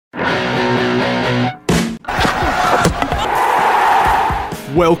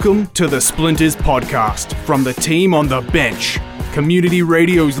Welcome to the Splinters podcast from the team on the bench. Community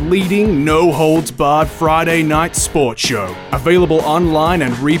Radio's leading, no-holds-barred Friday night sports show. Available online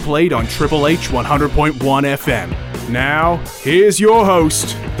and replayed on Triple H 100.1 FM. Now, here's your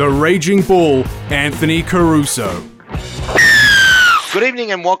host, the Raging Bull, Anthony Caruso. Good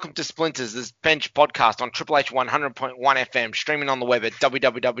evening and welcome to Splinters, this bench podcast on Triple H 100.1 FM, streaming on the web at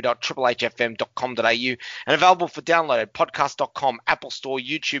www.triplehfm.com.au and available for download at podcast.com, Apple Store,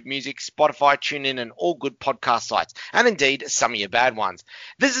 YouTube Music, Spotify, TuneIn and all good podcast sites, and indeed some of your bad ones.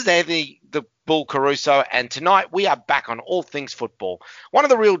 This is Anthony the Bull Caruso, and tonight we are back on all things football. One of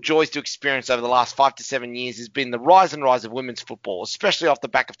the real joys to experience over the last 5 to 7 years has been the rise of women's football, especially off the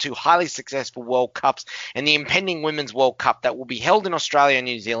back of two highly successful World Cups and the impending Women's World Cup that will be held in Australia and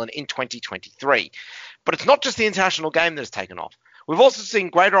New Zealand in 2023. But it's not just the international game that has taken off. We've also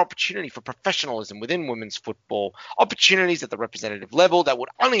seen greater opportunity for professionalism within women's football, opportunities at the representative level that would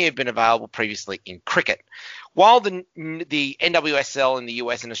only have been available previously in cricket. While the NWSL in the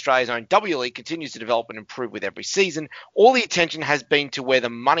US and Australia's own W League continues to develop and improve with every season, all the attention has been to where the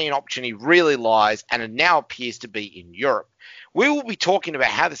money and opportunity really lies, and it now appears to be in Europe. We will be talking about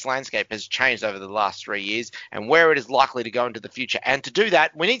how this landscape has changed over the last 3 years and where it is likely to go into the future. And to do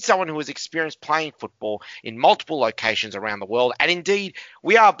that, we need someone who has experienced playing football in multiple locations around the world. And indeed,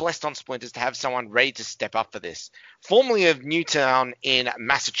 we are blessed on Splinters to have someone ready to step up for this. Formerly of Newtown in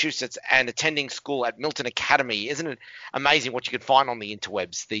Massachusetts and attending school at Milton Academy, isn't it amazing what you can find on the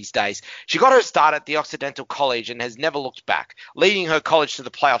interwebs these days? She got her start at the Occidental College and has never looked back, leading her college to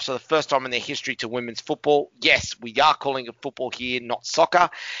the playoffs for the first time in their history to women's football. Yes, we are calling it football here, not soccer.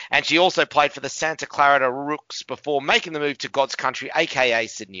 And she also played for the Santa Clara Rooks before making the move to God's country, aka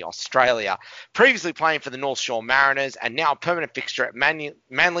Sydney, Australia. Previously playing for the North Shore Mariners and now a permanent fixture at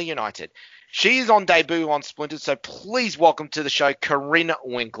Manly United. She is on debut on Splinters, so please welcome to the show, Corinne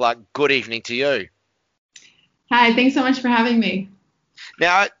Winkler. Good evening to you. Hi, thanks so much for having me.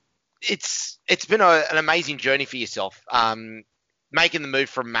 Now, it's been an amazing journey for yourself, making the move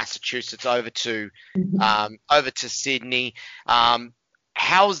from Massachusetts over to Sydney.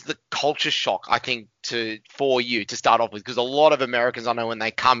 How's the culture shock, I think, for you to start off with? Because a lot of Americans, I know, when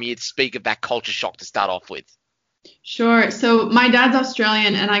they come here, speak of that culture shock to start off with. Sure. So my dad's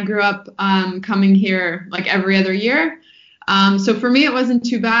Australian, and I grew up coming here like every other year. So for me, it wasn't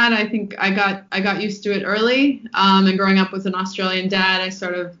too bad. I think I got used to it early. And growing up with an Australian dad, I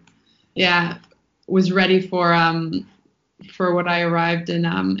sort of, was ready for what I arrived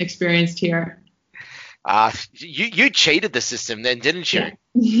and experienced here. You cheated the system then, didn't you?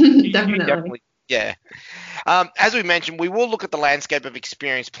 Yeah. Definitely. Yeah. As we mentioned, we will look at the landscape of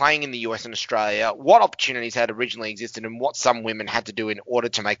experience playing in the US and Australia, what opportunities had originally existed and what some women had to do in order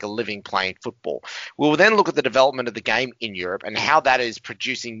to make a living playing football. We will then look at the development of the game in Europe and how that is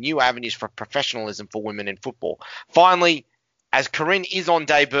producing new avenues for professionalism for women in football. Finally, as Corinne is on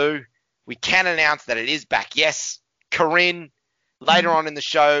debut, we can announce that it is back. Yes, Corinne, later on in the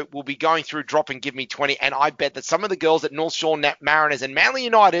show, we'll be going through Drop and Give Me 20, and I bet that some of the girls at North Shore Mariners and Manly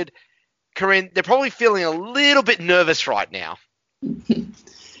United, Corinne, they're probably feeling a little bit nervous right now.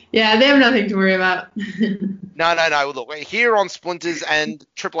 Yeah, they have nothing to worry about. No. Look, we're here on Splinters and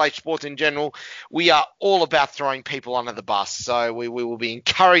Triple H Sports in general. We are all about throwing people under the bus, so we will be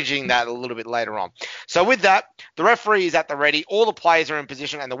encouraging that a little bit later on. So with that, the referee is at the ready. All the players are in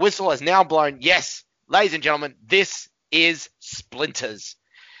position, and the whistle has now blown. Yes, ladies and gentlemen, this is Splinters.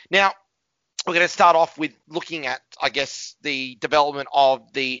 Now, we're going to start off with looking at, I guess, the development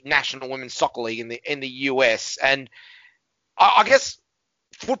of the National Women's Soccer League in the US. And I guess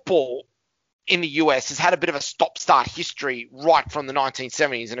football in the US has had a bit of a stop-start history right from the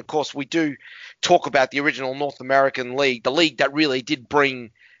 1970s. And, of course, we do talk about the original North American League, the league that really did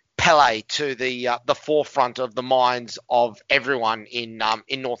bring Pele to the forefront of the minds of everyone in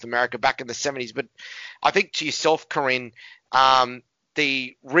North America back in the 70s. But I think to yourself, Corinne,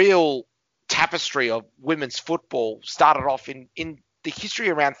 the real tapestry of women's football started off in the history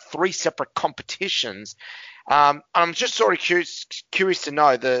around 3 separate competitions. I'm just sort of curious to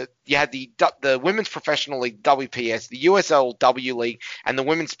know you had the Women's Professional League, WPS, the USLW League, and the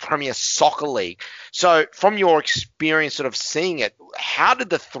Women's Premier Soccer League. So from your experience sort of seeing it, how did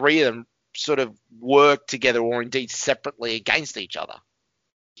the 3 of them sort of work together or indeed separately against each other?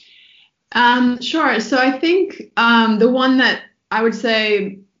 Sure. So I think the one that I would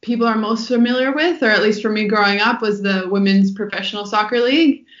say people are most familiar with, or at least for me growing up, was the Women's Professional Soccer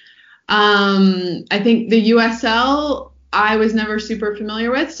League. I think the USL I was never super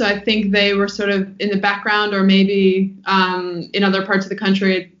familiar with, so I think they were sort of in the background, or maybe in other parts of the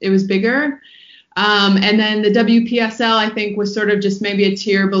country it was bigger. And then the WPSL, I think, was sort of just maybe a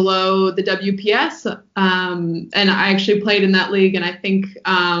tier below the WPS. And I actually played in that league, and I think,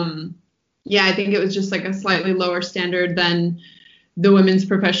 I think it was just like a slightly lower standard than the women's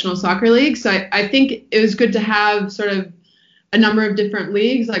professional soccer league. So I think it was good to have sort of a number of different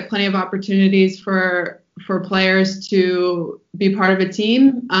leagues, like plenty of opportunities for players to be part of a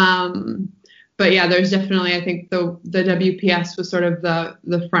team. But yeah, there's definitely, I think the WPS was sort of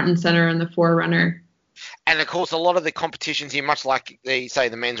the front and center and the forerunner. And of course, a lot of the competitions here, much like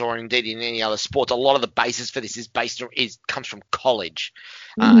the men's or indeed in any other sports, a lot of the basis for this comes from college,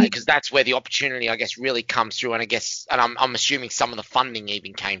 because that's where the opportunity, I guess, really comes through. And I'm assuming some of the funding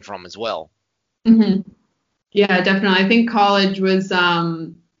even came from as well. Mm-hmm. Yeah, definitely. I think college was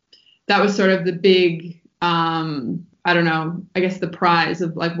that was sort of the big. I don't know, I guess the prize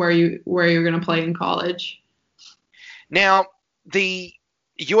of like where you're going to play in college. Now, the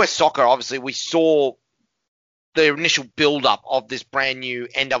US soccer, obviously, we saw the initial build-up of this brand new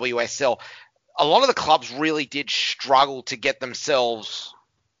NWSL. A lot of the clubs really did struggle to get themselves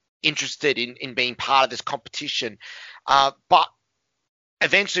interested in being part of this competition. But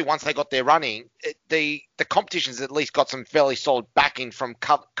eventually, once they got their running, the competitions at least got some fairly solid backing from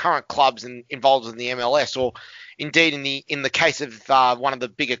current clubs involved in the MLS, or indeed in the case of one of the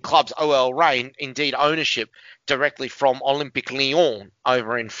bigger clubs, OL Reign, indeed ownership directly from Olympique Lyon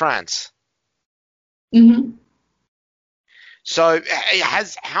over in France. Mm-hmm. So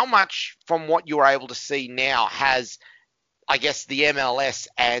how much from what you were able to see now has, I guess, the MLS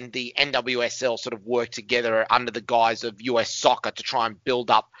and the NWSL sort of work together under the guise of US soccer to try and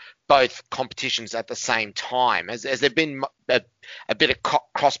build up both competitions at the same time? Has there been a bit of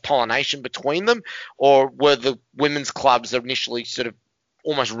cross-pollination between them, or were the women's clubs initially sort of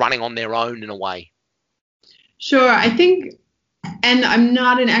almost running on their own in a way? Sure. I think, and I'm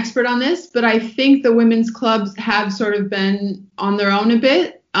not an expert on this, but I think the women's clubs have sort of been on their own a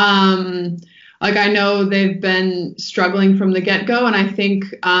bit. Like I know they've been struggling from the get-go, and I think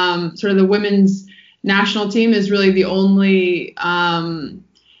sort of the women's national team is really the only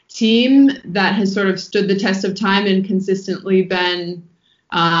team that has sort of stood the test of time and consistently been,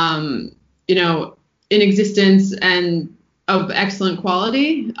 in existence and of excellent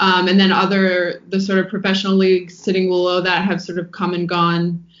quality. And then the sort of professional leagues sitting below that have sort of come and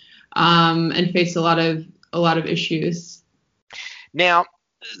gone and faced a lot of issues. Now,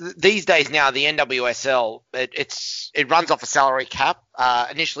 these days now, the NWSL, it runs off a salary cap,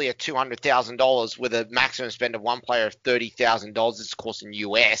 initially at $200,000 with a maximum spend of one player of $30,000. This is, of course, in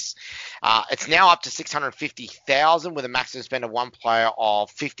US. It's now up to $650,000 with a maximum spend of one player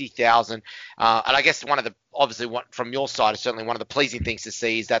of $50,000. And I guess from your side, certainly one of the pleasing things to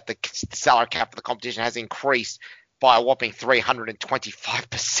see is that the salary cap for the competition has increased by a whopping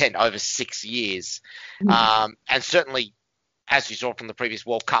 325% over 6 years. Mm-hmm. And certainly, as you saw from the previous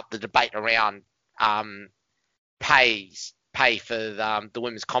World Cup, the debate around pay for the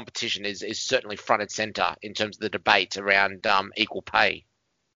women's competition is certainly front and center in terms of the debate around equal pay.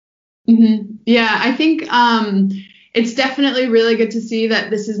 Mm-hmm. Yeah, I think it's definitely really good to see that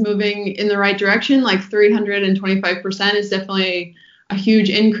this is moving in the right direction. Like 325% is definitely a huge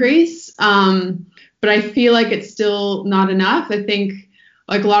increase. But I feel like it's still not enough. I think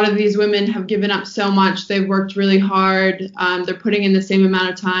like a lot of these women have given up so much. They've worked really hard. They're putting in the same amount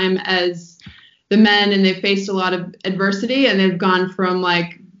of time as the men, and they've faced a lot of adversity, and they've gone from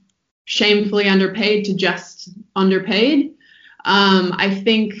like shamefully underpaid to just underpaid. I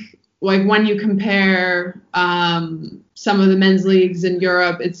think like when you compare some of the men's leagues in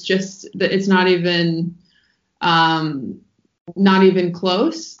Europe, it's just that it's not even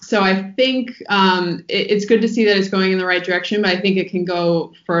close. So I think it's good to see that it's going in the right direction, but I think it can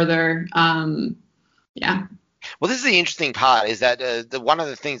go further. Yeah. Well, this is the interesting part, is that one of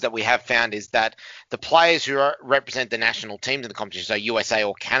the things that we have found is that the players who represent the national teams in the competition, so USA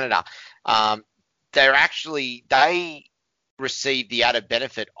or Canada, they receive the added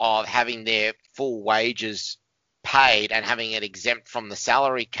benefit of having their full wages paid and having it exempt from the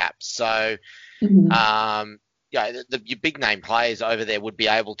salary cap. So, mm-hmm. Your big name players over there would be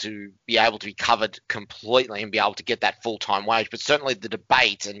able to be covered completely and be able to get that full-time wage. But certainly the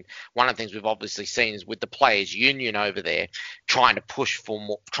debate, and one of the things we've obviously seen is with the players' union over there trying to push for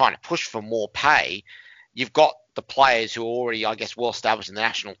more pay. You've got the players who are already, I guess, well established in the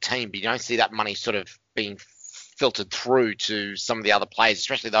national team, but you don't see that money sort of being filtered through to some of the other players,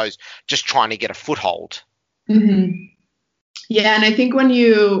 especially those just trying to get a foothold. Mm-hmm. Yeah, and I think when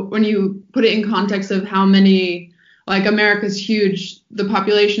you put it in context of how many, like America's huge, the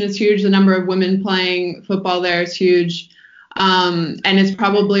population is huge, the number of women playing football there is huge. And it's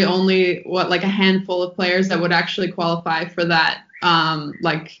probably only like a handful of players that would actually qualify for that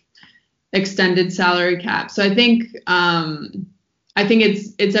like extended salary cap. So I think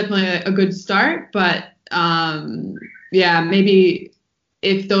it's definitely a good start, but maybe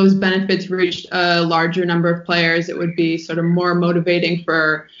if those benefits reached a larger number of players, it would be sort of more motivating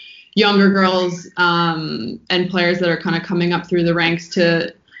for younger girls and players that are kind of coming up through the ranks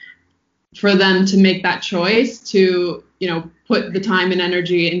for them to make that choice to, put the time and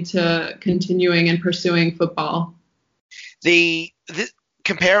energy into continuing and pursuing football.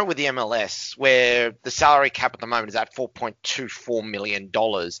 Compare it with the MLS, where the salary cap at the moment is at $4.24 million,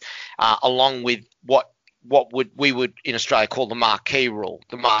 along with what we would in Australia call the marquee rule,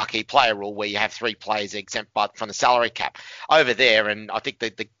 the marquee player rule, where you have 3 players exempt from the salary cap. Over there, and I think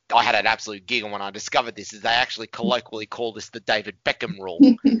I had an absolute giggle when I discovered this, is they actually colloquially call this the David Beckham rule.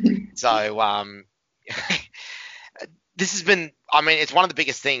 So this has been, it's one of the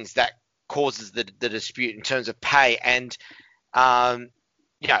biggest things that causes the dispute in terms of pay, and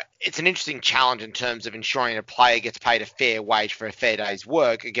it's an interesting challenge in terms of ensuring a player gets paid a fair wage for a fair day's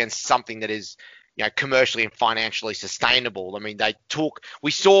work against something that is, commercially and financially sustainable.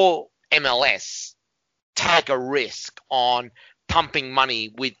 We saw MLS take a risk on pumping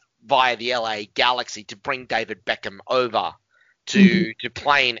money via the LA Galaxy to bring David Beckham over to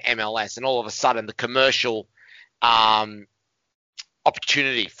play in MLS, and all of a sudden the commercial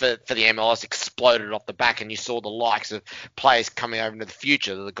opportunity for the MLS exploded off the back, and you saw the likes of players coming over into the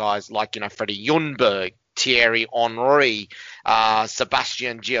future, the guys like, Freddie Ljungberg, Thierry Henry,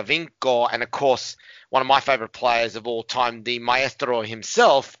 Sebastian Giovinco, and of course, one of my favorite players of all time, the maestro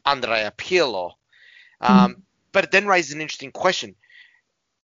himself, Andrea Pirlo. But it then raises an interesting question.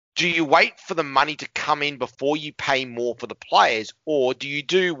 Do you wait for the money to come in before you pay more for the players, or do you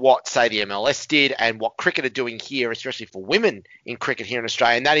do what, say, the MLS did and what cricket are doing here, especially for women in cricket here in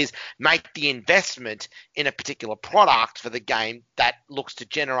Australia, and that is make the investment in a particular product for the game that looks to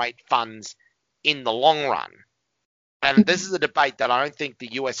generate funds in the long run? And this is a debate that I don't think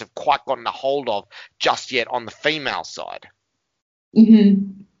the US have quite gotten a hold of just yet on the female side.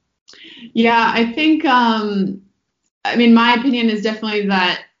 Mm-hmm. Yeah, I think, my opinion is definitely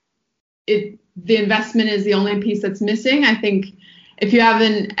that the investment is the only piece that's missing. I think if you have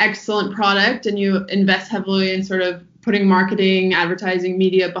an excellent product and you invest heavily in sort of putting marketing, advertising,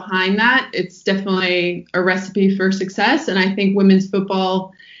 media behind that, it's definitely a recipe for success. And I think women's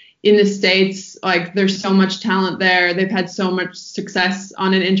football in the States, like, there's so much talent there. They've had so much success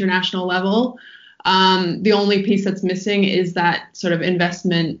on an international level. The only piece that's missing is that sort of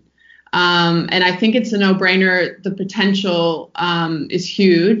investment. And I think it's a no-brainer. The potential is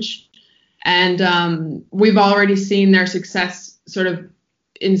huge. And we've already seen their success sort of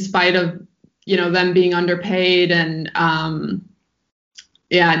in spite of, them being underpaid and,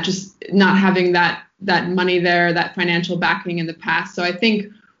 just not having that money there, that financial backing in the past. So I think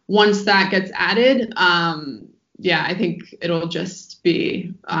once that gets added, I think it'll just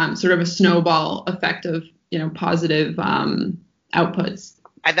be sort of a snowball effect of, positive outputs.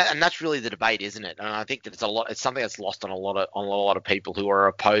 And that's really the debate, isn't it? And I think that it's something that's lost on a lot of people who are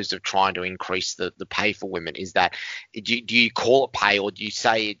opposed of trying to increase the pay for women, is that do you call it pay, or do you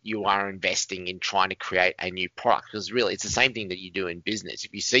say you are investing in trying to create a new product? Because really it's the same thing that you do in business.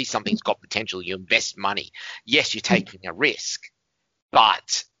 If you see something's got potential, you invest money. Yes, you're taking a risk,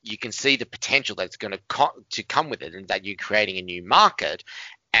 but you can see the potential that's going to come with it, and that you're creating a new market.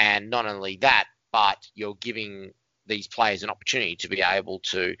 And not only that, but you're giving these players an opportunity to be able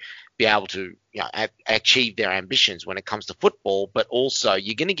to achieve their ambitions when it comes to football, but also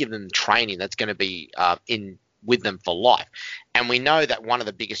you're going to give them training that's going to be in with them for life. And we know that one of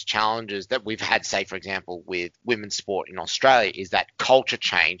the biggest challenges that we've had, say, for example, with women's sport in Australia, is that culture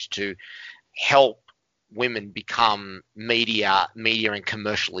change to help women become media and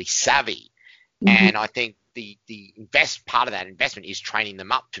commercially savvy. Mm-hmm. And I think the part of that investment is training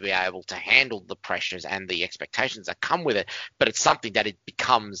them up to be able to handle the pressures and the expectations that come with it. But it's something that it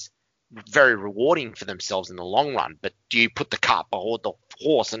becomes very rewarding for themselves in the long run. But do you put the cart before the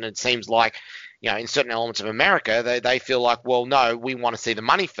horse? And it seems like, in certain elements of America, they feel like, well, no, we want to see the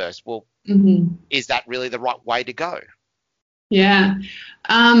money first. Well, Is that really the right way to go? Yeah.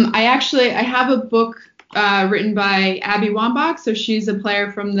 I have a book written by Abby Wambach. So she's a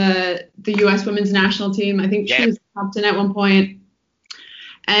player from the U.S. women's national team. I think she was captain at one point.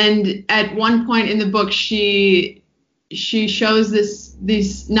 And at one point in the book, she shows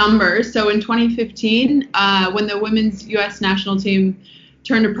these numbers. So in 2015, when the women's U.S. national team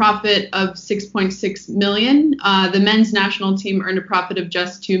turned a profit of $6.6 million, the men's national team earned a profit of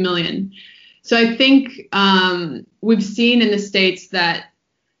just $2 million. So I think we've seen in the States that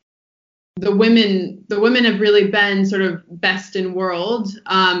the women have really been sort of best in world.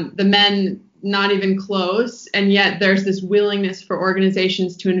 The men not even close, and yet there's this willingness for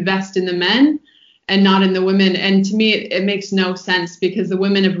organizations to invest in the men and not in the women. And to me, it makes no sense, because the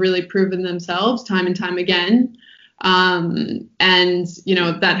women have really proven themselves time and time again. And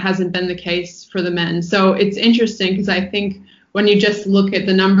that hasn't been the case for the men. So it's interesting, because I think when you just look at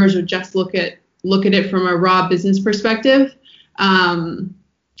the numbers or just look at it from a raw business perspective,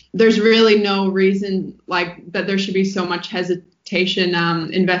 there's really no reason like that there should be so much hesitation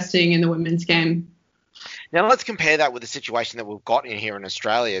investing in the women's game. Now let's compare that with the situation that we've got in here in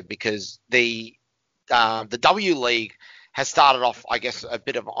Australia, because the W League has started off, I guess, a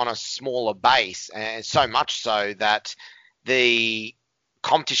bit of on a smaller base, and so much so that the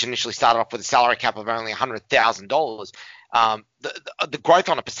competition initially started off with a salary cap of only $100,000. The growth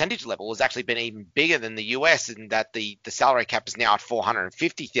on a percentage level has actually been even bigger than the US, in that the salary cap is now at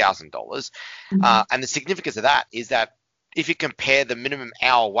 $450,000. Mm-hmm. And the significance of that is that if you compare the minimum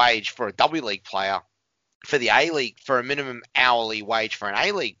hour wage for a W League player for the A League, for a minimum hourly wage for an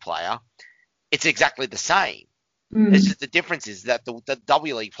A League player, it's exactly the same. Mm. It's just the difference is that the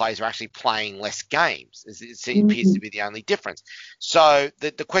W League players are actually playing less games. It appears to be the only difference. So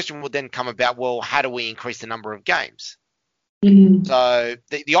the question will then come about, well, how do we increase the number of games? Mm-hmm. So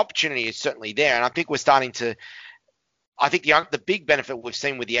the opportunity is certainly there, and I think we're starting to. I think the big benefit we've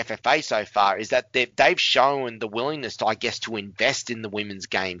seen with the FFA so far is that they've shown the willingness to, I guess, to invest in the women's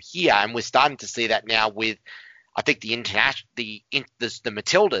game here, and we're starting to see that now with, I think, the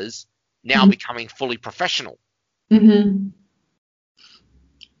Matildas now becoming fully professional. Mm-hmm.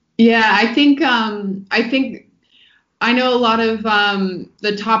 Yeah, I think I know a lot of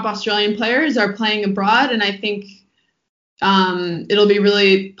the top Australian players are playing abroad, and I think it'll be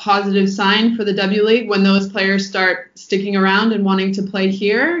really positive sign for the W League when those players start sticking around and wanting to play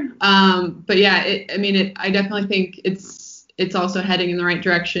here. But yeah, I definitely think it's also heading in the right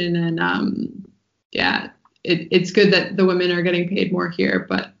direction, and it's good that the women are getting paid more here,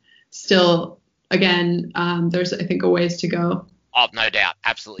 but still, again, there's, I think, a ways to go. Oh, no doubt.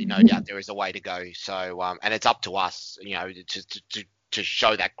 Absolutely no doubt. There is a way to go. So, and it's up to us, to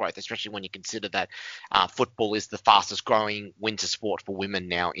show that growth, especially when you consider that football is the fastest growing winter sport for women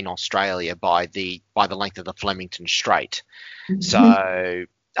now in Australia by the length of the Flemington Strait. Mm-hmm.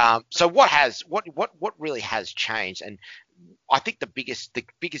 So what really has changed? And I think the biggest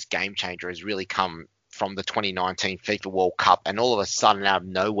game changer has really come from the 2019 FIFA World Cup, and all of a sudden, out of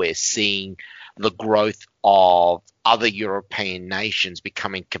nowhere, seeing the growth of other European nations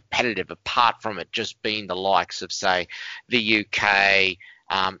becoming competitive, apart from it just being the likes of, say, the UK,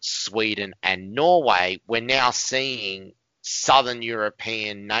 Sweden and Norway. We're now seeing Southern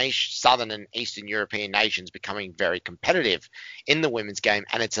and Eastern European nations becoming very competitive in the women's game,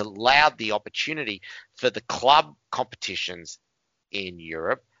 and it's allowed the opportunity for the club competitions in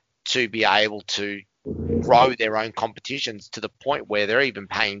Europe to be able to grow their own competitions to the point where they're even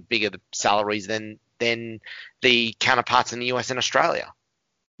paying bigger salaries than the counterparts in the US and Australia.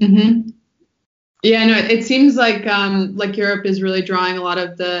 Mm-hmm. Yeah, no, it seems like Europe is really drawing a lot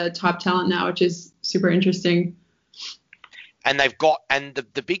of the top talent now, which is super interesting. And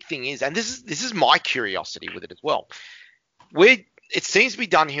the big thing is, and this is my curiosity with it as well. It seems to be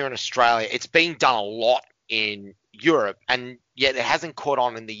done here in Australia. It's being done a lot in Europe, and yet it hasn't caught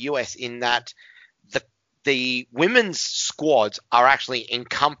on in the US, in that the women's squads are actually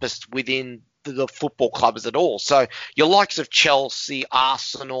encompassed within the football clubs at all. So your likes of Chelsea,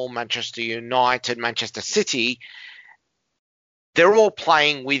 Arsenal, Manchester United, Manchester City, they're all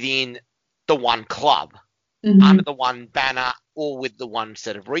playing within the one club, under the one banner, or with the one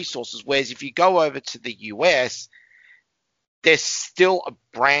set of resources. Whereas if you go over to the US, there's still a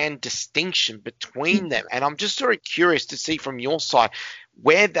brand distinction between them. And I'm just sort of curious to see from your side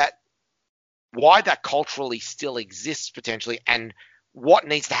why that culturally still exists potentially, and what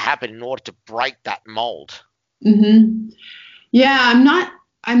needs to happen in order to break that mold. Mm-hmm. Yeah,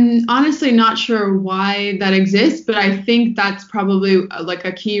 I'm honestly not sure why that exists, but I think that's probably like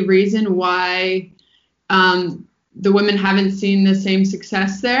a key reason why the women haven't seen the same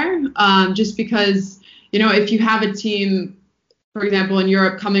success there. Just because, if you have a team, for example, in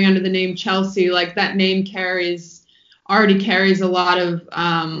Europe coming under the name Chelsea, like that name already carries a lot of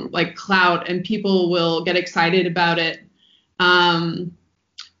clout, and people will get excited about it.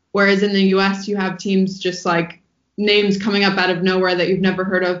 Whereas in the US, you have teams just like names coming up out of nowhere that you've never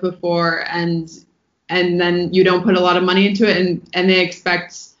heard of before, and then you don't put a lot of money into it, and they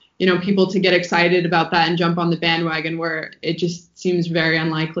expect people to get excited about that and jump on the bandwagon, where it just seems very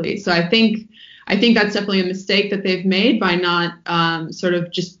unlikely. So I think that's definitely a mistake that they've made by not sort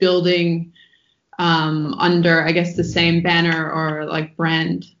of just building under, I guess, the same banner or like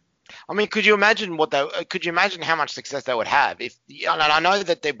brand. I mean, could you imagine how much success they would have if? And I know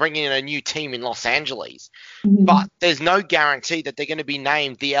that they're bringing in a new team in Los Angeles, but there's no guarantee that they're going to be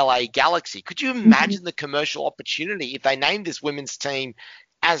named the LA Galaxy. Could you imagine the commercial opportunity if they named this women's team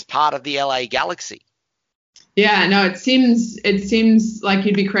as part of the LA Galaxy? Yeah, no, it seems like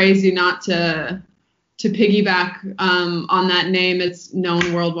you'd be crazy not to piggyback on that name. It's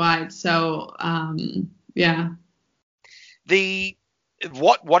known worldwide. So yeah.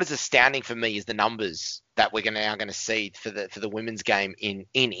 What is astounding for me is the numbers that we're now going to see for the women's game in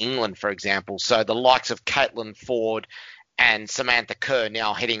England, for example. So the likes of Caitlin Ford and Samantha Kerr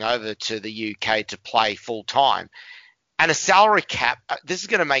now heading over to the UK to play full time, and a salary cap. This is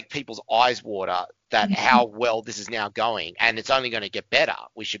going to make people's eyes water that how well this is now going, and it's only going to get better.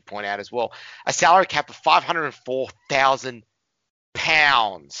 We should point out as well, a salary cap of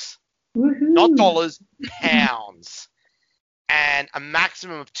 £504,000, not dollars, pounds. And a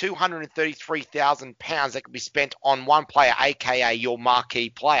maximum of £233,000 that can be spent on one player, aka your marquee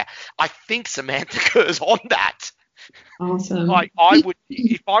player. I think Samantha Kerr's on that. Awesome. Like I would,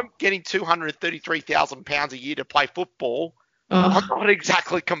 if I'm getting £233,000 a year to play football, I'm not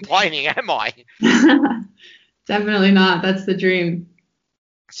exactly complaining, am I? Definitely not. That's the dream.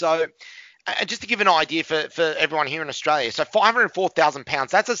 So, just to give an idea for everyone here in Australia, so £504,000,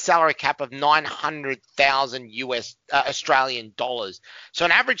 that's a salary cap of 900,000 Australian dollars. So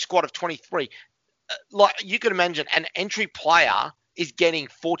an average squad of 23, like you could imagine, an entry player is getting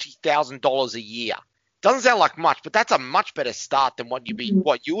 $40,000 a year. Doesn't sound like much, but that's a much better start than what you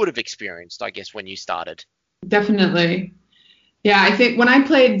would have experienced, I guess, when you started. Definitely. Yeah, I think when I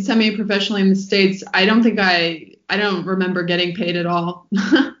played semi-professionally in the States, I don't remember getting paid at all.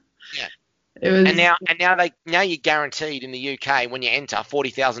 It was, and now you're guaranteed in the UK when you enter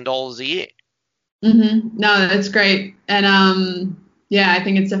 $40,000 a year. No, that's great, and yeah, I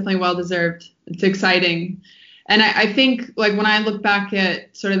think it's definitely well deserved. It's exciting, and I think like when I look back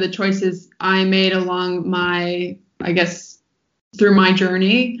at sort of the choices I made along my, I guess, through my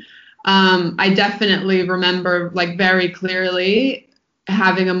journey, I definitely remember like very clearly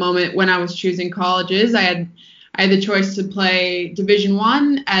having a moment when I was choosing colleges. I had the choice to play Division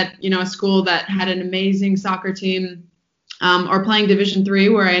I at, a school that had an amazing soccer team, or playing Division III,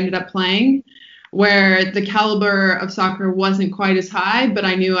 where I ended up playing, where the caliber of soccer wasn't quite as high, but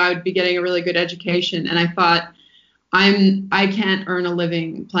I knew I would be getting a really good education. And I thought, I can't earn a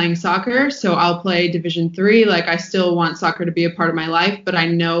living playing soccer, so I'll play Division III. Like, I still want soccer to be a part of my life, but I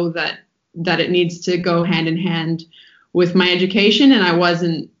know that it needs to go hand in hand with my education. And I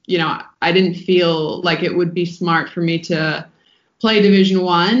wasn't, I didn't feel like it would be smart for me to play Division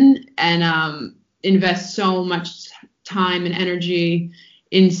I and invest so much time and energy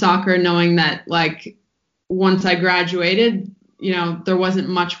in soccer, knowing that like once I graduated, there wasn't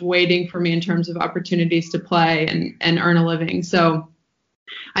much waiting for me in terms of opportunities to play and earn a living. So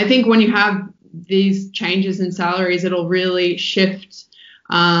I think when you have these changes in salaries, it'll really shift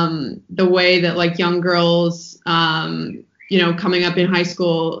the way that like young girls, coming up in high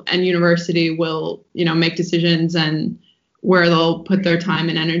school and university will, make decisions and where they'll put their time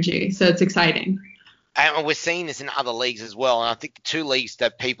and energy. So it's exciting. And we're seeing this in other leagues as well. And I think the two leagues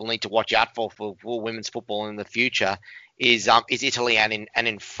that people need to watch out for women's football in the future is Italy and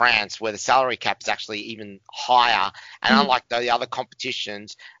in France, where the salary cap is actually even higher. And unlike the other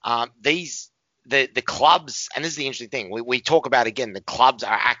competitions, the clubs, and this is the interesting thing, we talk about, again, the clubs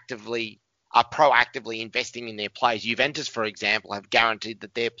are proactively investing in their players. Juventus, for example, have guaranteed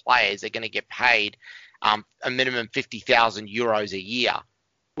that their players are going to get paid a minimum 50,000 euros a year,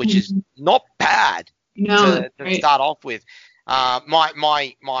 which is not bad to start off with.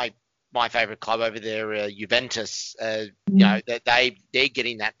 My favorite club over there, Juventus, they're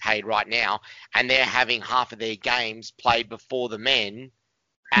getting that paid right now, and they're having half of their games played before the men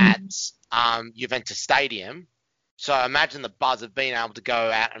at Juventus Stadium. So imagine the buzz of being able to go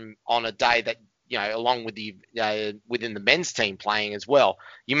out and on a day that, along with the within the men's team playing as well,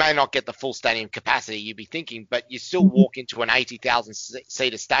 you may not get the full stadium capacity you'd be thinking, but you still walk into an 80,000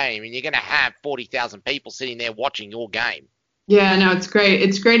 seater stadium and you're going to have 40,000 people sitting there watching your game. Yeah, no, it's great.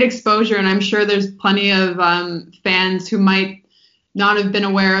 It's great exposure, and I'm sure there's plenty of fans who might not have been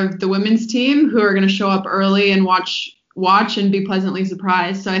aware of the women's team who are going to show up early and watch and be pleasantly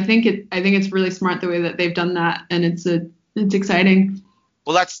surprised. So I think it's really smart the way that they've done that, and it's exciting.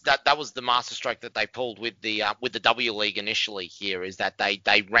 Well, that was the masterstroke that they pulled with the W League initially. Here is that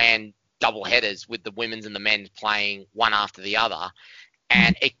they ran double headers with the women's and the men's playing one after the other,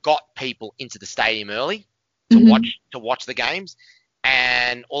 and it got people into the stadium early to watch the games.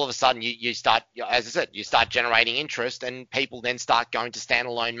 And all of a sudden, you start, as I said, you start generating interest, and people then start going to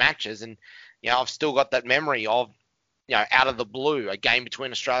standalone matches. And I've still got that memory of, out of the blue, a game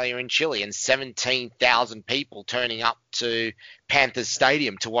between Australia and Chile, and 17,000 people turning up to Panthers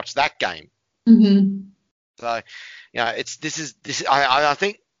Stadium to watch that game. Mm-hmm. So, I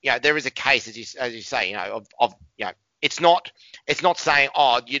think there is a case, as you say, of it's not saying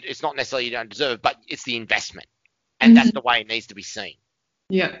it's not necessarily you don't deserve it, but it's the investment. And that's the way it needs to be seen.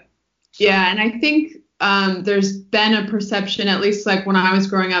 Yeah. Yeah. And I think there's been a perception, at least like when I was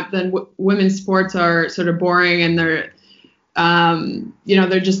growing up, that women's sports are sort of boring and they're,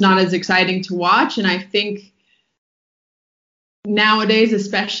 they're just not as exciting to watch. And I think nowadays,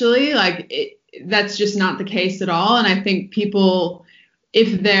 especially, that's just not the case at all. And I think people,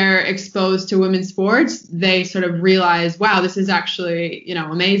 if they're exposed to women's sports, they sort of realize, wow, this is actually,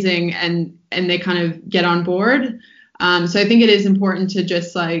 amazing. And they kind of get on board. So I think it is important to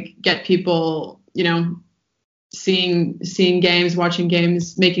just get people, seeing games, watching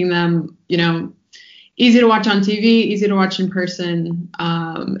games, making them, easy to watch on TV, easy to watch in person,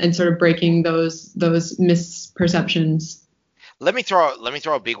 and sort of breaking those misperceptions. Let me throw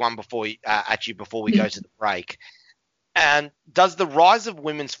a big one at you before we go to the break. And does the rise of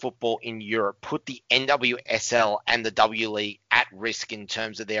women's football in Europe put the NWSL and the W League at risk in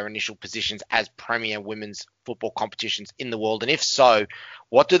terms of their initial positions as premier women's football competitions in the world? And if so,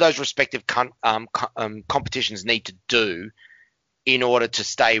 what do those respective competitions need to do in order to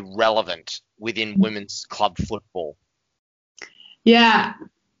stay relevant within women's club football? Yeah,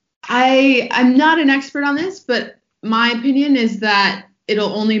 I'm not an expert on this, but my opinion is that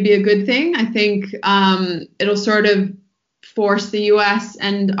it'll only be a good thing. I think it'll sort of force the US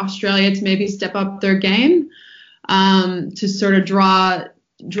and Australia to maybe step up their game, to sort of draw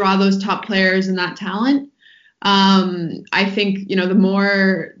those top players and that talent. I think,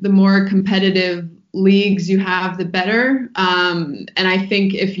 the more competitive leagues you have, the better. And I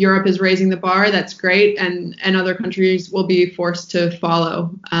think if Europe is raising the bar, that's great. And other countries will be forced to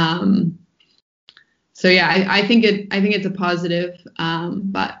follow. So yeah, I think it's a positive,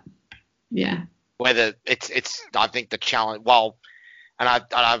 but yeah. Whether I think the challenge, and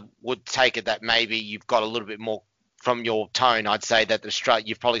I would take it that maybe you've got a little bit more from your tone. I'd say that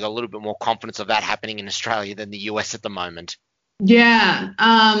you've probably got a little bit more confidence of that happening in Australia than the US at the moment. Yeah.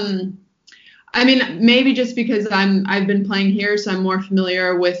 I mean, maybe just because I've been playing here, so I'm more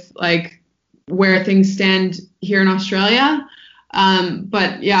familiar with where things stand here in Australia.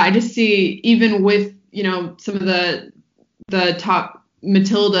 But yeah, I just see, even with, some of the top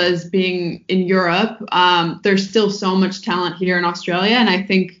Matildas being in Europe, there's still so much talent here in Australia. And I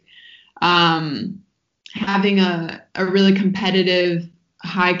think having a really competitive,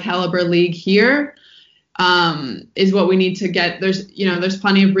 high caliber league here is what we need to get. There's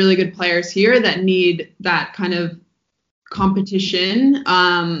plenty of really good players here that need that kind of competition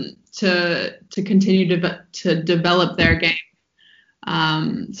to continue to develop their game.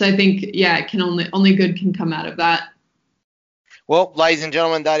 So I think, yeah, it can only good can come out of that. Well, ladies and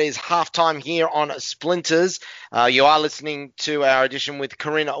gentlemen, that is halftime here on Splinters. You are listening to our edition with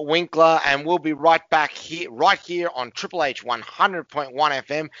Corinne Winkler, and we'll be right back right here on Triple H 100.1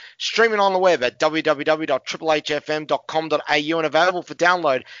 FM, streaming on the web at www.triplehfm.com.au and available for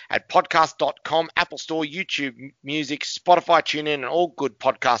download at podcast.com, Apple Store, YouTube Music, Spotify, TuneIn, and all good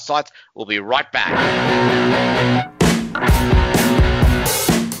podcast sites. We'll be right back.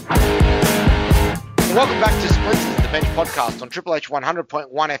 Welcome back to Splinters, the Bench Podcast on Triple H 100.1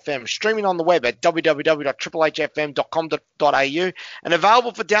 FM, streaming on the web at www.triplehfm.com.au and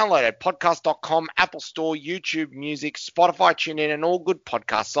available for download at podcast.com, Apple Store, YouTube Music, Spotify, TuneIn, and all good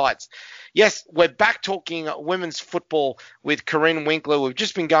podcast sites. Yes, we're back talking women's football with Corinne Winkler. We've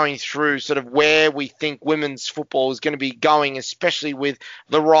just been going through sort of where we think women's football is going to be going, especially with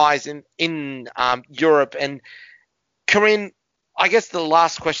the rise in Europe. And Corinne, I guess the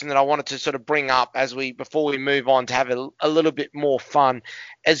last question that I wanted to sort of bring up before we move on to have a little bit more fun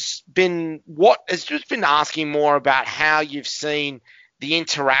has just been asking more about how you've seen the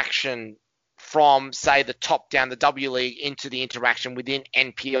interaction from, say, the top down, the W League, into the interaction within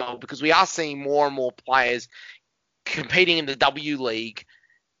NPL, because we are seeing more and more players competing in the W League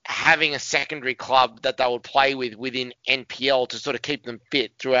having a secondary club that they would play within NPL to sort of keep them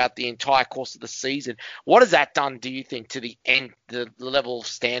fit throughout the entire course of the season. What has that done, do you think, to the level of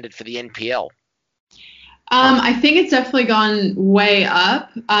standard for the NPL? I think it's definitely gone way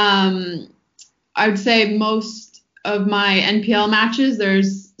up. I would say most of my NPL matches,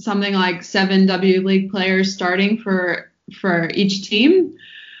 there's something like 7 W League players starting for each team.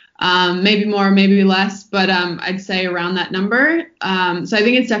 Maybe more, maybe less, but I'd say around that number. So I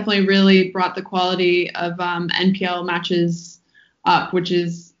think it's definitely really brought the quality of NPL matches up, which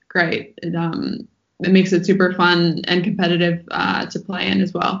is great. It makes it super fun and competitive to play in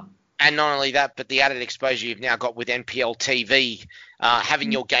as well. And not only that, but the added exposure you've now got with NPL TV,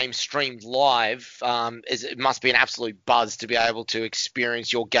 having your game streamed live, it must be an absolute buzz to be able to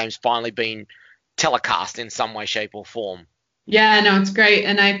experience your games finally being telecast in some way, shape, or form. Yeah, no, it's great.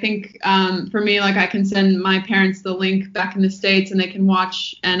 And I think for me, like I can send my parents the link back in the States and they can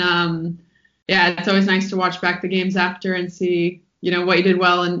watch. And yeah, it's always nice to watch back the games after and see, what you did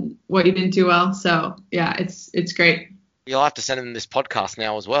well and what you didn't do well. So yeah, it's great. You'll have to send them this podcast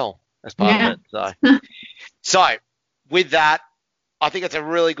now as well as part of it. So with that, I think it's a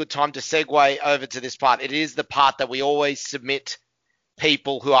really good time to segue over to this part. It is the part that we always submit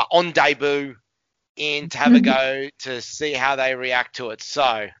people who are on debut in to have a go to see how they react to it.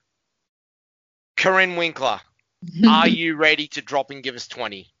 So, Corinne Winkler, are you ready to drop and give us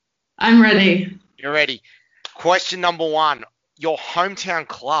 20? I'm ready. You're ready. Question number 1, your hometown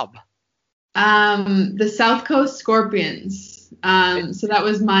club. The South Coast Scorpions. So that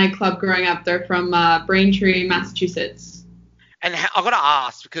was my club growing up. They're from Braintree, Massachusetts. And I've got to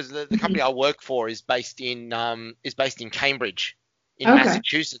ask, because the company I work for is based in Cambridge. In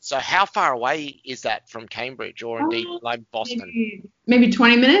Massachusetts. So how far away is that from Cambridge or indeed like Boston? Maybe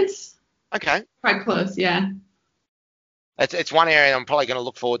 20 minutes. Okay. Quite close, yeah. It's one area I'm probably going to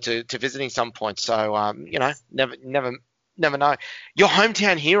look forward to visiting some point. So, never know. Your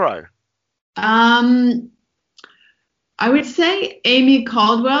hometown hero? I would say Amy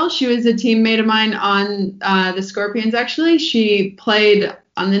Caldwell. She was a teammate of mine on the Scorpions, actually. She played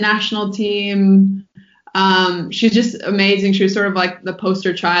on the national team. She's just amazing. She was sort of like the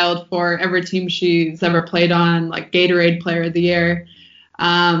poster child for every team she's ever played on, like Gatorade Player of the Year.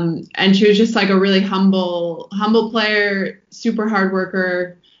 And she was just like a really humble player, super hard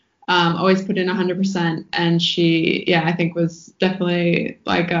worker, always put in 100%. And she, I think was definitely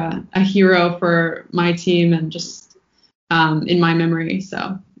like a hero for my team and just in my memory.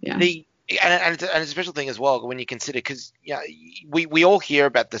 So, yeah. And it's a special thing as well when you consider, because we all hear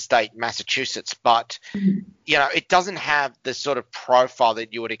about the state Massachusetts, but it doesn't have the sort of profile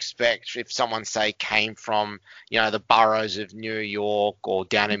that you would expect if someone, say, came from the boroughs of New York or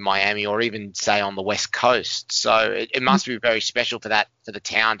down in Miami or even, say, on the West Coast. So it must be very special for the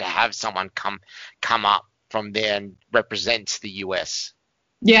town to have someone come up from there and represent the US.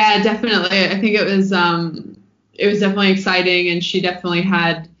 Yeah, definitely. I think it was definitely exciting, and she definitely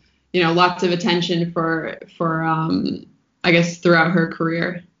had lots of attention for I guess throughout her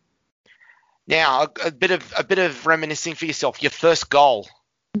career. Now, a bit of reminiscing for yourself. Your first goal,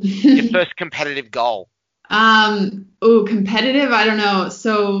 your first competitive goal. Competitive? I don't know.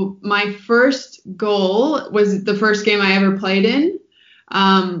 So my first goal was the first game I ever played in.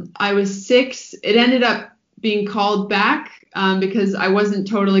 I was 6. It ended up being called back because I wasn't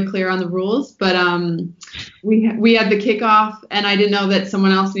totally clear on the rules, but we had the kickoff and I didn't know that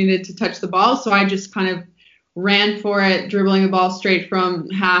someone else needed to touch the ball, so I just kind of ran for it, dribbling the ball straight from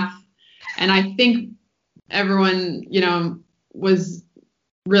half, and I think everyone was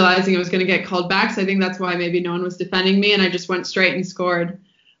realizing it was going to get called back, so I think that's why maybe no one was defending me, and I just went straight and scored.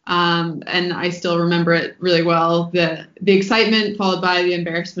 And I still remember it really well, the excitement followed by the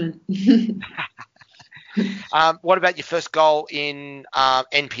embarrassment. What about your first goal in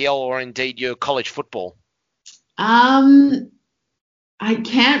NPL or indeed your college football? I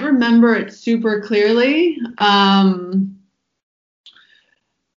can't remember it super clearly.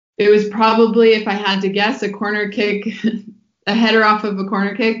 It was probably, if I had to guess, a corner kick, a header off of a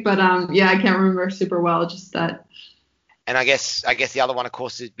corner kick. But I can't remember super well, just that. And I guess the other one, of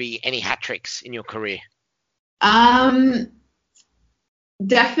course, would be any hat tricks in your career.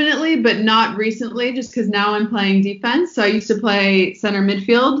 Definitely, but not recently, just because now I'm playing defense. So I used to play center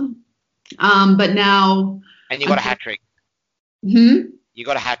midfield, but now. And you got a hat trick. You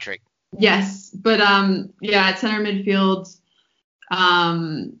got a hat trick. Yes, but at center midfield,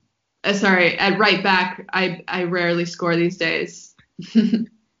 at right back, I rarely score these days.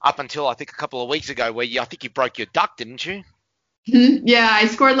 Up until I think a couple of weeks ago, where I think you broke your duck, didn't you? Yeah, I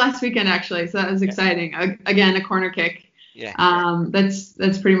scored last weekend actually, so that was exciting. Again, a corner kick. Yeah.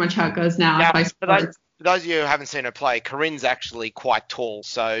 That's pretty much how it goes now. For those of you who haven't seen her play, Corinne's actually quite tall,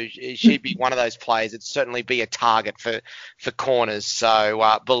 so she'd be one of those players. It'd certainly be a target for corners.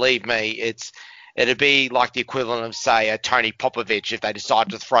 So believe me, it'd be like the equivalent of, say, a Tony Popovich. If they decide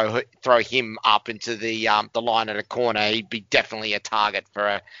to throw him up into the line at a corner, he'd be definitely a target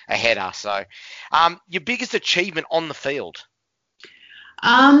for a header. So, your biggest achievement on the field?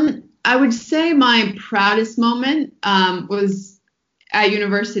 I would say my proudest moment was at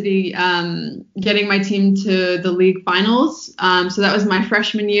university, getting my team to the league finals. So that was my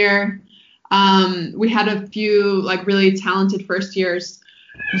freshman year. We had a few like really talented first years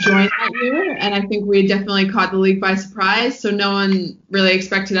join that year, and I think we definitely caught the league by surprise. So no one really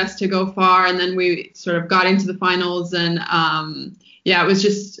expected us to go far, and then we sort of got into the finals, and it was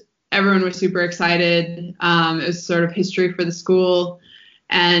just everyone was super excited. It was sort of history for the school,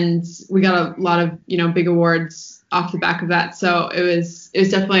 and we got a lot of big awards off the back of that. So it was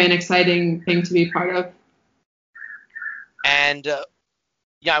definitely an exciting thing to be part of. And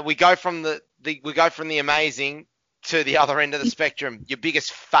we go from the amazing to the other end of the spectrum. Your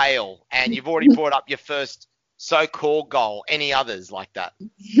biggest fail, and you've already brought up your first so-called goal. Any others like that?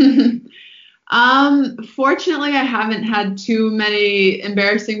 Fortunately, I haven't had too many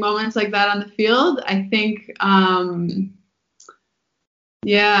embarrassing moments like that on the field. I think, my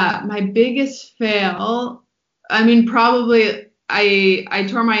biggest fail, I mean, probably I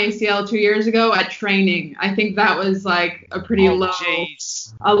tore my ACL 2 years ago at training. I think that was like a pretty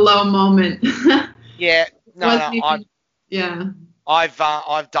low moment. Yeah. I've done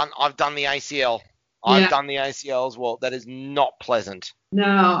the ACL. I've done the ACL as well. That is not pleasant.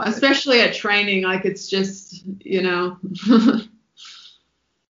 No, especially at training. Like, it's just,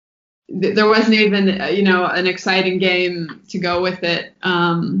 there wasn't even, an exciting game to go with it.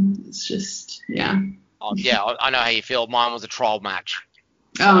 It's just, yeah. I know how you feel. Mine was a trial match.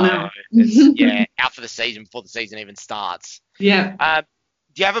 Oh, no. Out for the season before the season even starts. Yeah.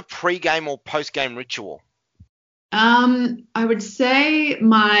 Do you have a pre-game or post-game ritual? I would say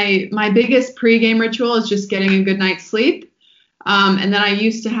my biggest pre-game ritual is just getting a good night's sleep. And then I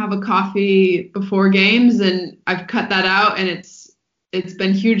used to have a coffee before games, and I've cut that out, and it's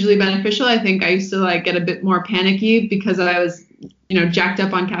been hugely beneficial. I think I used to get a bit more panicky because I was, jacked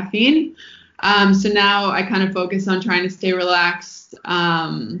up on caffeine. So now I kind of focus on trying to stay relaxed,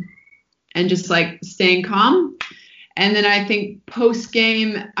 and just staying calm. And then I think post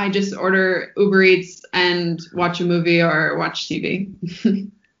game, I just order Uber Eats and watch a movie or watch TV.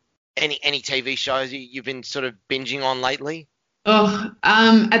 Any TV shows you've been sort of binging on lately?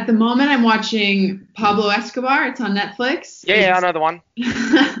 At the moment I'm watching Pablo Escobar. It's on Netflix. Yeah, I know the one.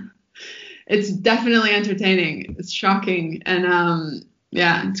 It's definitely entertaining. It's shocking, and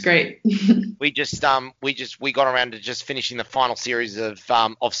it's great. we got around to just finishing the final series of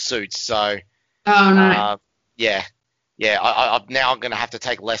Suits. So. Oh, nice. I'm now going to have to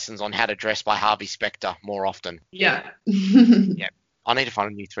take lessons on how to dress by Harvey Specter more often. Yeah. Yeah. I need to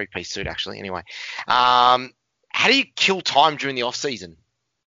find a new three-piece suit, actually. Anyway, how do you kill time during the off season?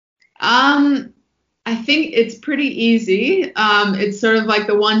 I think it's pretty easy. It's sort of like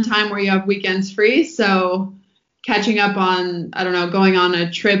the one time where you have weekends free. So catching up on, going on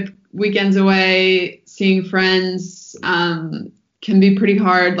a trip, weekends away, seeing friends, can be pretty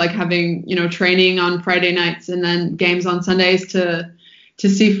hard, having, training on Friday nights and then games on Sundays to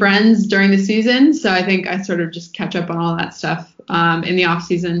see friends during the season. So I think I sort of just catch up on all that stuff in the off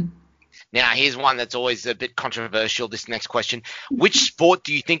season. Now, here's one that's always a bit controversial, this next question. Which sport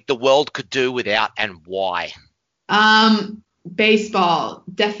do you think the world could do without, and why? Baseball.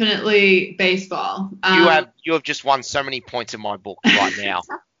 Definitely baseball. You have just won so many points in my book right now.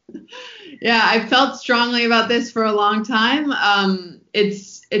 Yeah, I felt strongly about this for a long time.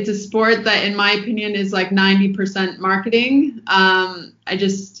 It's a sport that, in my opinion, is 90% marketing. I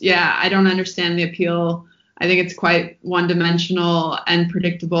don't understand the appeal. I think it's quite one-dimensional and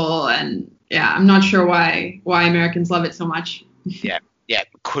predictable, and I'm not sure why Americans love it so much. Yeah,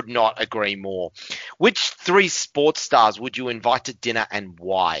 could not agree more. Which 3 sports stars would you invite to dinner, and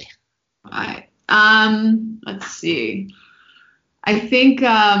why? Let's see. I think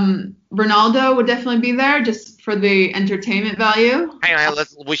Ronaldo would definitely be there just for the entertainment value. Hang on,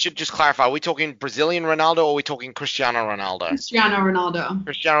 we should just clarify. Are we talking Brazilian Ronaldo, or are we talking Cristiano Ronaldo? Cristiano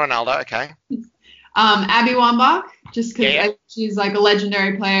Ronaldo, okay. Abby Wambach, just because she's a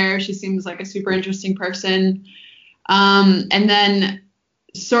legendary player. She seems like a super interesting person. And then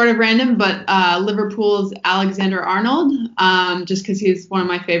sort of random, but Liverpool's Alexander Arnold, just because he's one of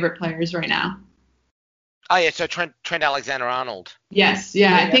my favorite players right now. Oh, yeah, so Trent Alexander-Arnold. Yes,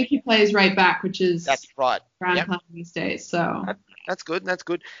 I think he plays right back, which is that's right. Playing these days. So that's good.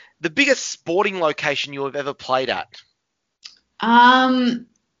 The biggest sporting location you have ever played at? I'd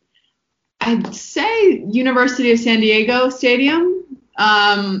say University of San Diego Stadium.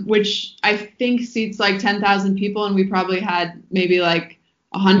 which I think seats like 10,000 people, and we probably had maybe like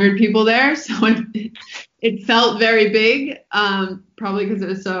 100 people there. So it felt very big, probably because it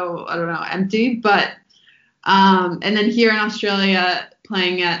was so, I don't know, empty. But and then here in Australia,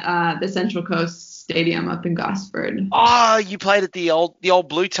 playing at the Central Coast Stadium up in Gosford. Oh, you played at the old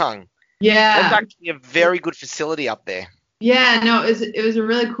Blue Tongue. Yeah. That's actually a very good facility up there. Yeah, no, it was a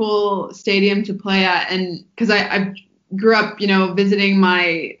really cool stadium to play at, and because I grew up, visiting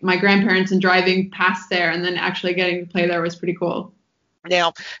my grandparents and driving past there, and then actually getting to play there was pretty cool.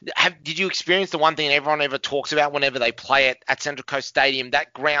 Now, did you experience the one thing everyone ever talks about whenever they play at Central Coast Stadium?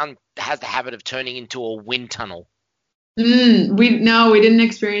 That ground has the habit of turning into a wind tunnel. We didn't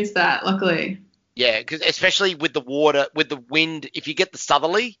experience that, luckily. Yeah, because especially with the wind, if you get the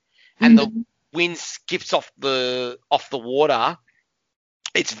southerly and the wind skips off the water,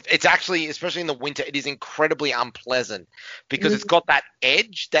 it's actually, especially in the winter, it is incredibly unpleasant because it's got that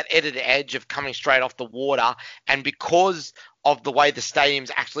edited edge of coming straight off the water, and because of the way the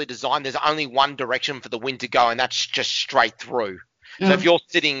stadium's actually designed, there's only one direction for the wind to go, and that's just straight through. So if you're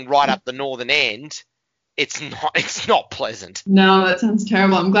sitting right up the northern end, it's not pleasant. No, that sounds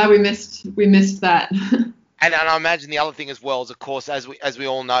terrible. I'm glad we missed that. And I imagine the other thing as well is, of course, as we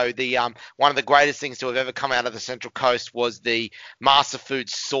all know, the one of the greatest things to have ever come out of the Central Coast was the Master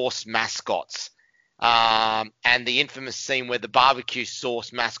Foods sauce mascots, and the infamous scene where the barbecue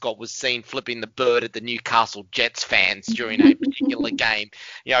sauce mascot was seen flipping the bird at the Newcastle Jets fans during a particular game.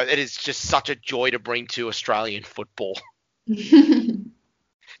 It is just such a joy to bring to Australian football.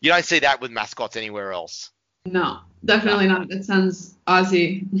 You don't see that with mascots anywhere else. No, definitely not. It sounds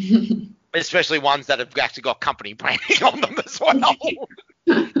Aussie. Especially ones that have actually got company branding on them as well.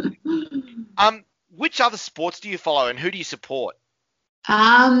 Which other sports do you follow, and who do you support?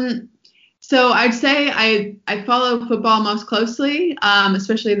 So I'd say I follow football most closely,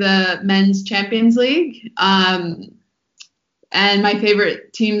 especially the Men's Champions League. And my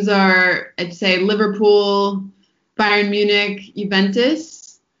favorite teams are, I'd say, Liverpool, Bayern Munich,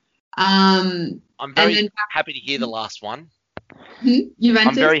 Juventus. I'm very happy to hear the last one. Juventus?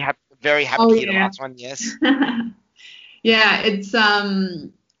 I'm very happy to hear the last one, yes. Yeah, it's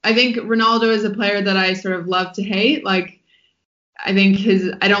I think Ronaldo is a player that I sort of love to hate. Like, I think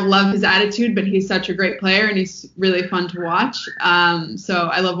I don't love his attitude, but he's such a great player and he's really fun to watch. So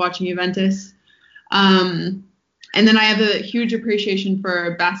I love watching Juventus. And then I have a huge appreciation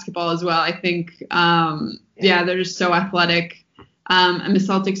for basketball as well. I think, they're just so athletic. I'm a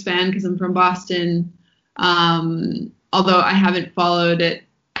Celtics fan because I'm from Boston. Although I haven't followed it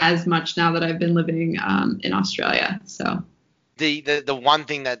as much now that I've been living in Australia. So the one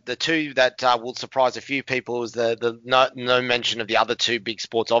thing that the two that will surprise a few people is the no mention of the other two big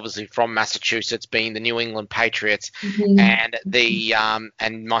sports, obviously from Massachusetts, being the New England Patriots, and the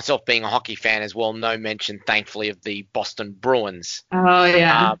and myself being a hockey fan as well. No mention, thankfully, of the Boston Bruins. Oh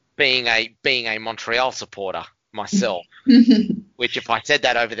yeah. Being a Montreal supporter myself, which if I said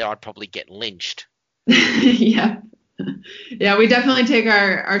that over there, I'd probably get lynched. Yeah, we definitely take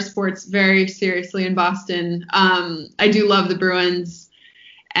our sports very seriously in Boston. I do love the Bruins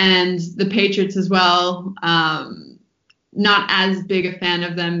and the Patriots as well. Not as big a fan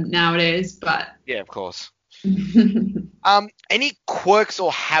of them nowadays, but yeah, of course. Any quirks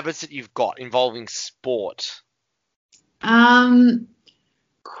or habits that you've got involving sport?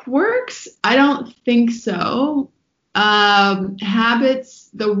 Quirks? I don't think so. Habits,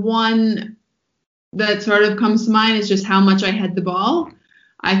 the one that sort of comes to mind is just how much I head the ball.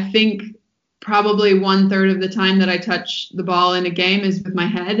 I think probably 1/3 of the time that I touch the ball in a game is with my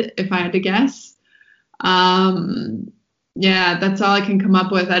head, if I had to guess. Yeah, that's all I can come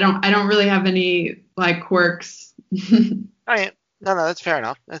up with. I don't really have any like quirks. Oh yeah, no, that's fair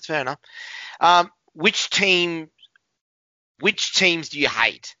enough. Which teams do you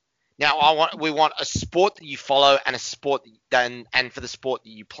hate? Now we want a sport that you follow and a sport and for the sport that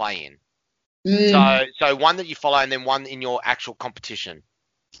you play in. So one that you follow and then one in your actual competition.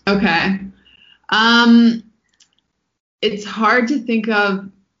 Okay. It's hard to think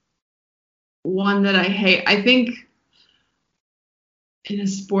of one that I hate. I think in a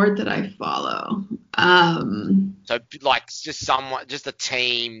sport that I follow. So like just a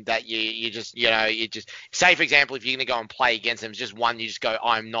team that you just say, for example, if you're going to go and play against them, it's just one you just go,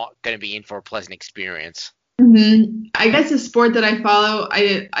 I'm not going to be in for a pleasant experience. I guess a sport that I follow,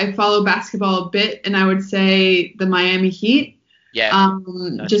 I follow basketball a bit, and I would say the Miami Heat. Yeah.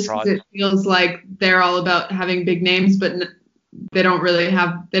 Just because it feels like they're all about having big names, but they don't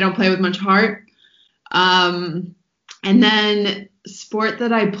play with much heart. And then sport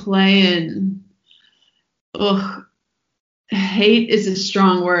that I play in, hate is a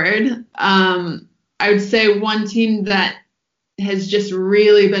strong word. I would say one team that has just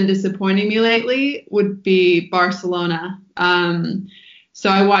really been disappointing me lately would be Barcelona. So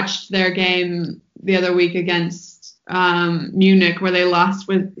I watched their game the other week against Munich, where they lost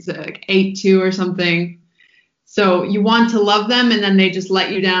with like 8-2 or something. So you want to love them, and then they just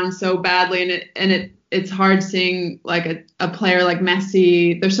let you down so badly, and it's hard seeing like a player like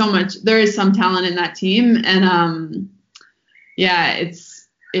Messi. There is some talent in that team, and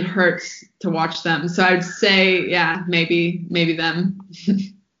it hurts to watch them. So I would say, maybe them.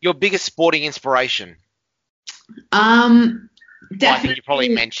 Your biggest sporting inspiration? Definitely. I think you probably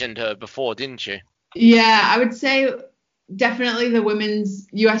mentioned her before, didn't you? Yeah, I would say definitely the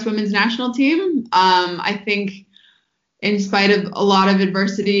U.S. women's national team. I think in spite of a lot of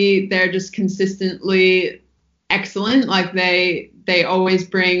adversity, they're just consistently excellent. Like they always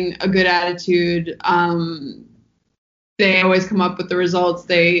bring a good attitude. They always come up with the results.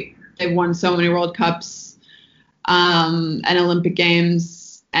 They've won so many World Cups and Olympic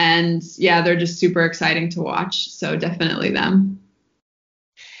Games, and they're just super exciting to watch. So definitely them.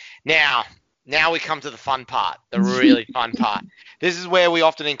 Now we come to the fun part, the really fun part. This is where we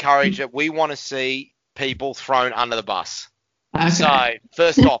often encourage that we want to see people thrown under the bus. Okay. So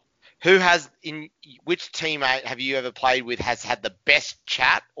first off, which teammate have you ever played with has had the best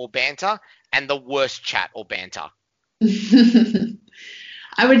chat or banter and the worst chat or banter?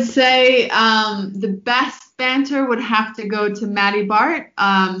 I would say the best banter would have to go to Maddie Bart.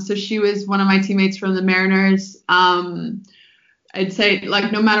 So she was one of my teammates from the Mariners. I'd say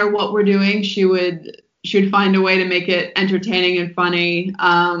like no matter what we're doing, she would find a way to make it entertaining and funny.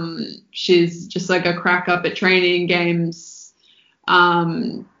 She's just like a crack up at training, games,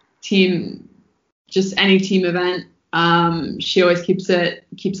 team, just any team event. She always keeps it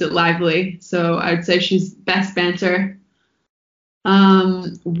lively. So I'd say she's best banter.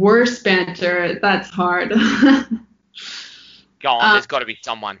 Worst banter, that's hard. Go on, there's got to be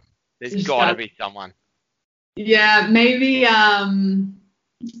someone. There's got to be someone. Yeah, maybe. Who am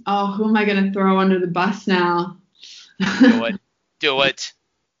I gonna throw under the bus now? Do it.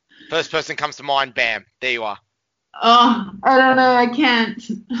 First person comes to mind. Bam, there you are. Oh, I don't know. I can't.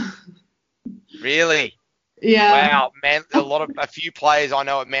 Really? Yeah. Wow, man. A few players I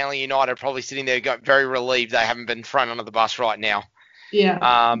know at Manly United are probably sitting there very relieved they haven't been thrown under the bus right now.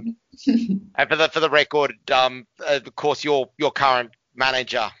 Yeah. And for the record, of course, your current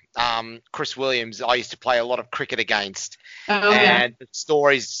manager, Chris Williams, I used to play a lot of cricket against. Oh, and the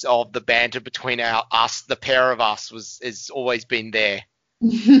stories of the banter between the pair of us has always been there.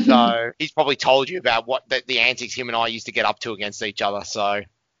 So he's probably told you about what the antics him and I used to get up to against each other. So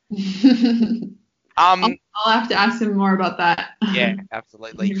I'll have to ask him more about that. Yeah,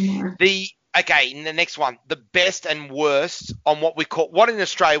 absolutely. In the next one, the best and worst on what in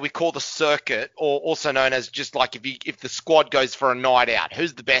Australia we call the circuit, or also known as just like if the squad goes for a night out,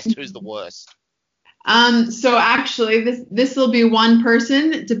 who's the best, who's the worst? So actually this will be one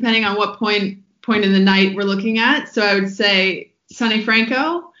person depending on what point in the night we're looking at. So I would say Sunny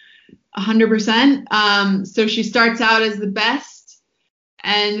Franco, 100%. So she starts out as the best,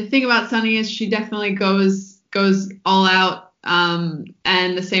 and the thing about Sunny is she definitely goes all out. And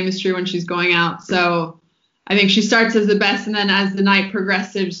the same is true when she's going out. So I think she starts as the best, and then as the night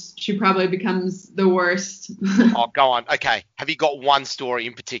progresses, she probably becomes the worst. Oh, go on. Okay. Have you got one story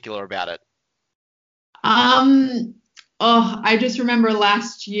in particular about it? I just remember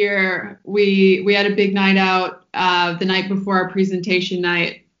last year we had a big night out the night before our presentation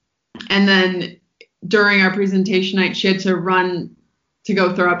night, and then during our presentation night she had to run to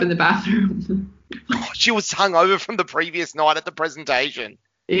go throw up in the bathroom. Oh, she was hungover from the previous night at the presentation.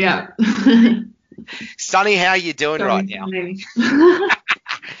 Yeah. Sunny, how are you doing right now?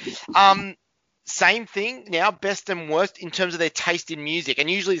 Same thing now, best and worst in terms of their taste in music. And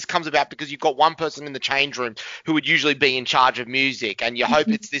usually this comes about because you've got one person in the change room who would usually be in charge of music, and you hope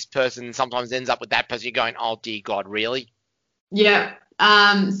it's this person, and sometimes ends up with that person. You're going, oh, dear God, really? Yeah.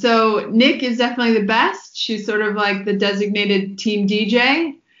 So Nick is definitely the best. She's sort of like the designated team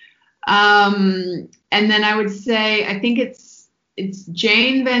DJ. And then I would say, I think it's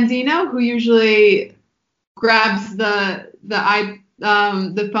Jane Vanzino who usually grabs the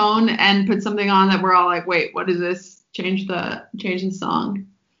phone and puts something on that we're all like, wait, what is this? Change the song.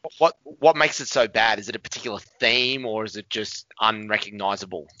 What makes it so bad? Is it a particular theme, or is it just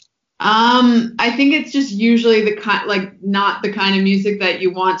unrecognizable? I think it's just usually not the kind of music that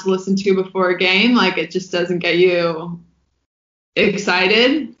you want to listen to before a game. Like it just doesn't get you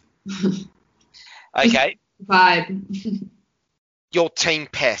excited. Okay. Vibe. Your team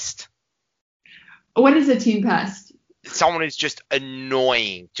pest. What is a team pest? someone who's just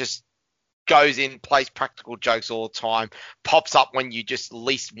annoying, just goes in, plays practical jokes all the time, pops up when you just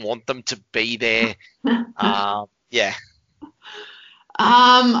least want them to be there. Yeah.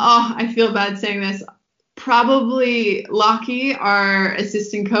 Oh, I feel bad saying this. Probably Lockie, our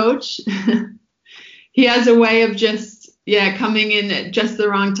assistant coach. He has a way of just, coming in at just the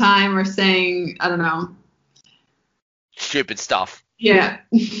wrong time or saying, I don't know, stupid stuff. Yeah.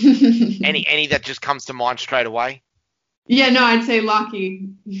 Any that just comes to mind straight away? Yeah, no, I'd say Lockie.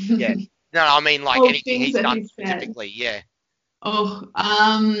 Yeah. No, I mean like anything he's done specifically, yeah. Oh,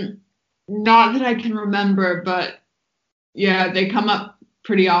 not that I can remember, but yeah, they come up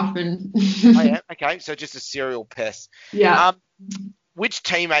pretty often. Oh yeah, okay. So just a serial pest. Yeah. Which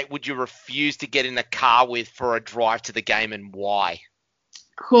teammate would you refuse to get in a car with for a drive to the game, and why?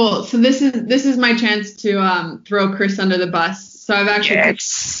 Cool. So this is my chance to throw Chris under the bus. So I've actually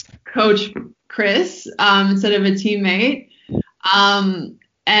coached Chris instead of a teammate.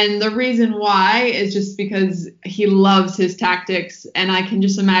 And the reason why is just because he loves his tactics, and I can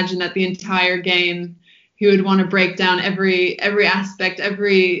just imagine that the entire game he would want to break down every aspect,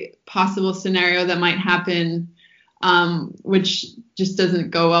 every possible scenario that might happen, which just doesn't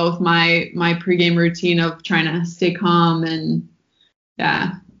go well with my pregame routine of trying to stay calm and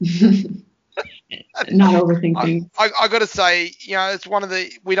not overthink things. I got to say, it's one of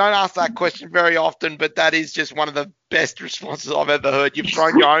we don't ask that question very often, but that is just one of the best responses I've ever heard. You've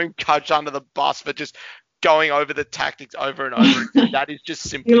thrown your own coach under the bus for just going over the tactics over and over again. That is just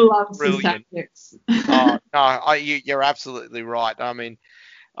simply brilliant. His No, you're absolutely right. I mean,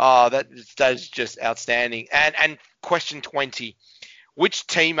 that is just outstanding. And question 20. Which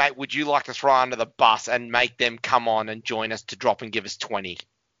teammate would you like to throw under the bus and make them come on and join us to drop and give us 20?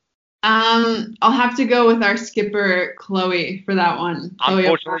 I'll have to go with our skipper, Chloe, for that one.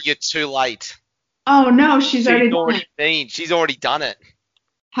 Unfortunately, you're too late. Oh, no, she's already done it. She's already done it.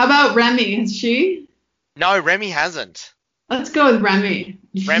 How about Remy? Has she? No, Remy hasn't. Let's go with Remy.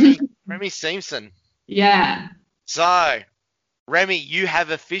 Remy Simpson. Yeah. So, Remy, you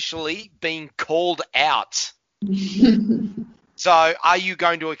have officially been called out. So, are you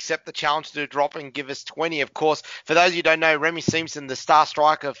going to accept the challenge to drop and give us 20? Of course, for those of you who don't know, Remy Simpson, the star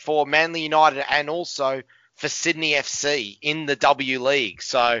striker for Manly United and also for Sydney FC in the W League.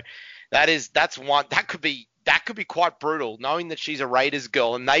 So, that's one that could be quite brutal, knowing that she's a Raiders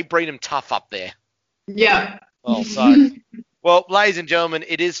girl and they breed them tough up there. Yeah. Well, ladies and gentlemen,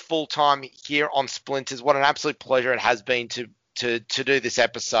 it is full time here on Splinters. What an absolute pleasure it has been to do this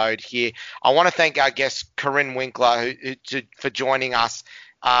episode here. I want to thank our guest, Corinne Winkler, for joining us.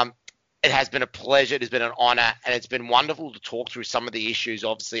 It has been a pleasure. It has been an honor, and it's been wonderful to talk through some of the issues,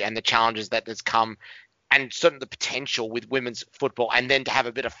 obviously, and the challenges that has come, and certainly the potential with women's football, and then to have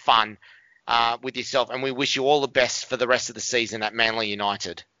a bit of fun with yourself. And we wish you all the best for the rest of the season at Manly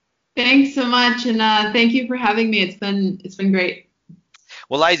United. Thanks so much, and thank you for having me. It's been great.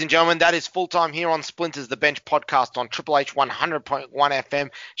 Well, ladies and gentlemen, that is full time here on Splinters, the Bench podcast on Triple H 100.1 FM,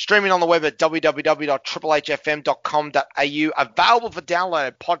 streaming on the web at www.triplehfm.com.au, available for download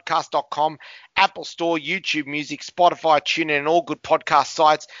at podcast.com, Apple Store, YouTube Music, Spotify, TuneIn, and all good podcast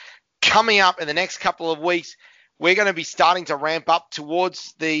sites. Coming up in the next couple of weeks, we're going to be starting to ramp up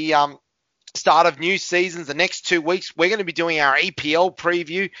towards the start of new seasons. The next 2 weeks, we're going to be doing our EPL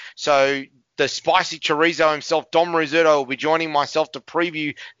preview. So the spicy chorizo himself, Dom Rizzuto, will be joining myself to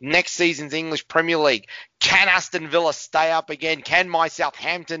preview next season's English Premier League. Can Aston Villa stay up again? Can my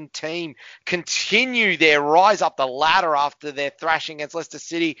Southampton team continue their rise up the ladder after their thrashing against Leicester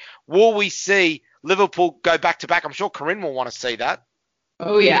City? Will we see Liverpool go back-to-back? I'm sure Corinne will want to see that.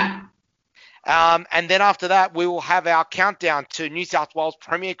 Oh, yeah. And then after that, we will have our countdown to New South Wales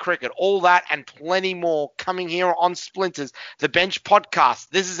Premier Cricket. All that and plenty more coming here on Splinters, the Bench podcast.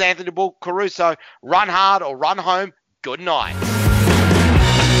 This is Anthony Bull Caruso. Run hard or run home. Good night.